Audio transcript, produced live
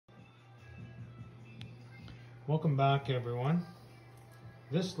Welcome back, everyone.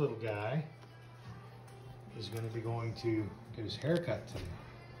 This little guy is going to be going to get his hair cut today.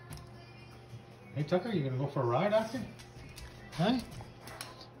 Hey Tucker, you going to go for a ride after? Huh?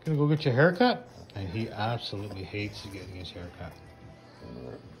 Gonna go get your hair cut? And he absolutely hates getting his hair cut.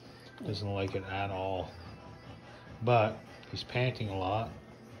 Doesn't like it at all. But he's panting a lot.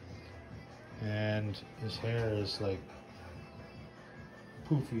 And his hair is like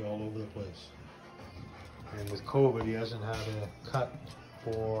poofy all over the place. And with COVID, he hasn't had a cut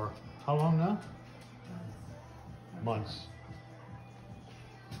for how long now? Months.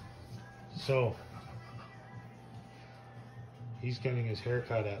 So he's getting his hair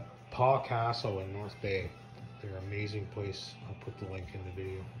cut at Pawcasso in North Bay. They're an amazing place. I'll put the link in the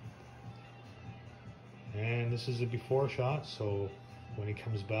video. And this is a before shot, so when he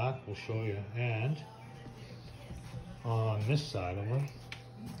comes back, we'll show you. And on this side of him,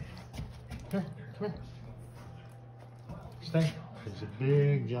 come here. Stay. There's a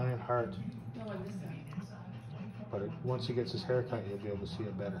big giant heart. But once he gets his hair cut, you'll be able to see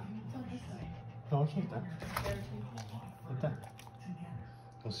it better. No, it's like that. Like that.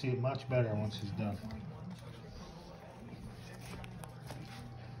 You'll see it much better once he's done.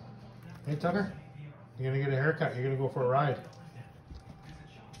 Hey Tucker, you're gonna get a haircut. You're gonna go for a ride.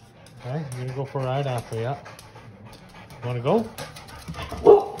 Okay, you're gonna go for a ride after, yeah. You wanna go?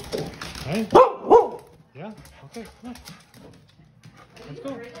 Hey? Yeah? Okay, come on. Let's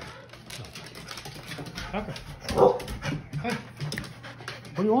go. Tucker. Hey.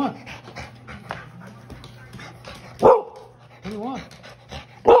 What do you want? What do you want?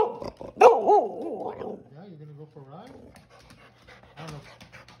 Yeah, you're gonna go for a ride? I don't know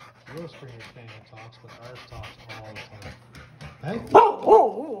if your springer's fan talks, but ours talks all the time. Hey?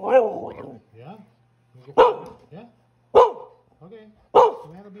 Yeah? You go for a ride? Yeah? Okay.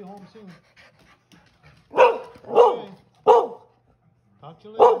 We gotta be home soon. Okay. Talk to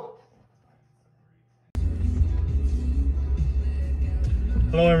you later.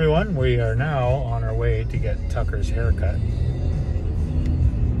 Hello everyone, we are now on our way to get Tucker's haircut.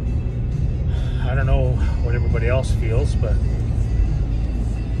 I don't know what everybody else feels, but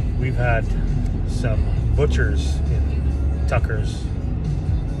we've had some butchers in Tucker's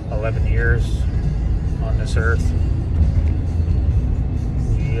 11 years on this earth.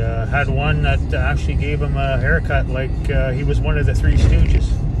 We had one that actually gave him a haircut like he was one of the Three Stooges.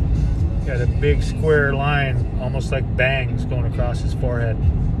 He had a big square line, almost like bangs going across his forehead.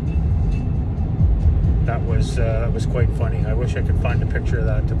 That was quite funny. I wish I could find a picture of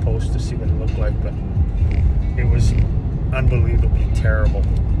that to post to see what it looked like, but it was unbelievably terrible.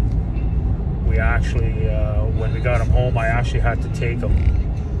 We actually, when we got him home, I actually had to take him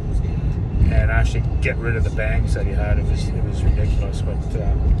and actually get rid of the bangs that he had. It was ridiculous, but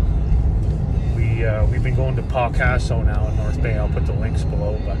we've been going to Pawcasso now in North Bay. I'll put the links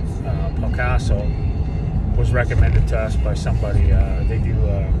below, but Pawcasso was recommended to us by somebody. They do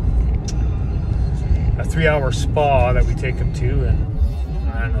a 3-hour spa that we take him to, and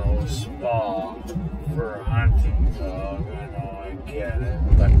I know, spa for a hunting dog, I know, I get it,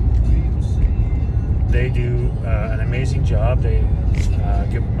 but they do an amazing job. They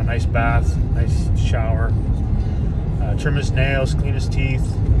give him a nice bath, nice shower, trim his nails, clean his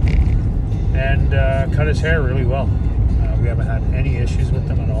teeth, and cut his hair really well. We haven't had any issues with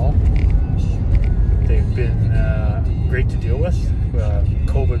them at all. They've been great to deal with.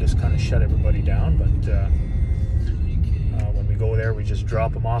 COVID has kind of shut everybody down, but when we go there, we just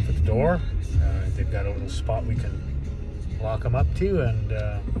drop them off at the door. They've got a little spot we can lock them up to, and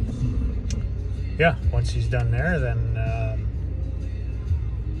yeah, once he's done there, then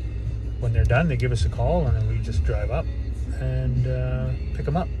when they're done, they give us a call, and then we just drive up and pick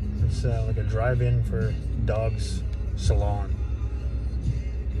them up. It's like a drive-in for dogs salon.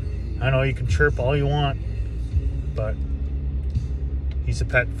 I know you can chirp all you want, but he's a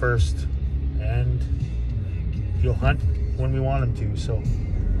pet first, and he'll hunt when we want him to, so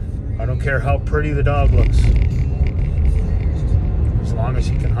I don't care how pretty the dog looks, as long as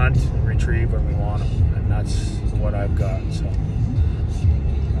he can hunt and retrieve when we want him, and that's what I've got. So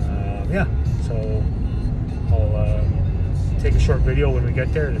yeah, so I'll take a short video when we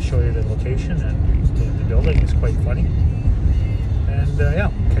get there to show you the location, and the building is quite funny. And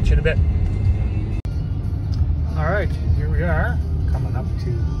yeah, catch you in a bit. Alright, here we are, coming up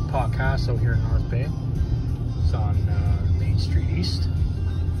to Pawcasso here in North Bay. It's on Main Street East,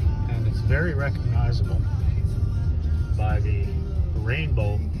 and it's very recognizable by the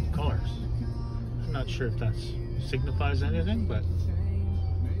rainbow colors. I'm not sure if that signifies anything, but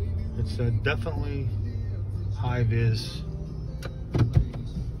it's definitely high vis,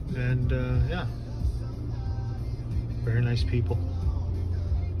 and yeah, Very nice people.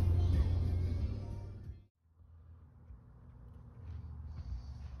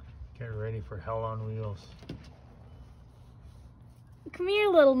 Get ready for hell on wheels. Come here,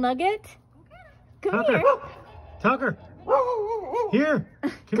 little nugget. Come Tucker. here. Tucker. Here.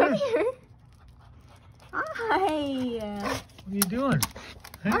 Come here. Hi. What are you doing?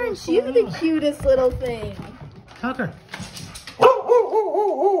 Hey, Aren't you the cutest little thing? Tucker.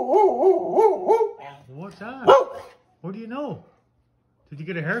 What's that? What do you know? Did you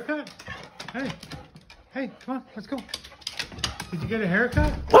get a haircut? Hey. Hey, come on, let's go. Did you get a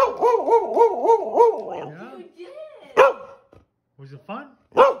haircut? Yeah? You did. Was it fun?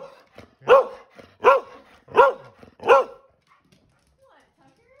 Yeah.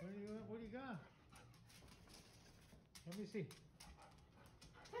 What do you got? Let me see.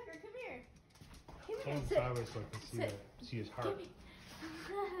 Tucker, come here. Hold Come him here. sideways so I can see his heart.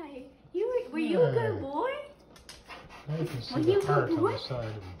 Hi. Were you a good boy? Now you can see Were the you a heart good on boy? the side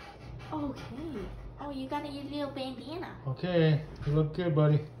of him. Okay. Oh, you got a little bandana. Okay, you look good,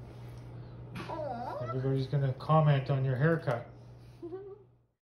 buddy. Aww. Everybody's gonna comment on your haircut.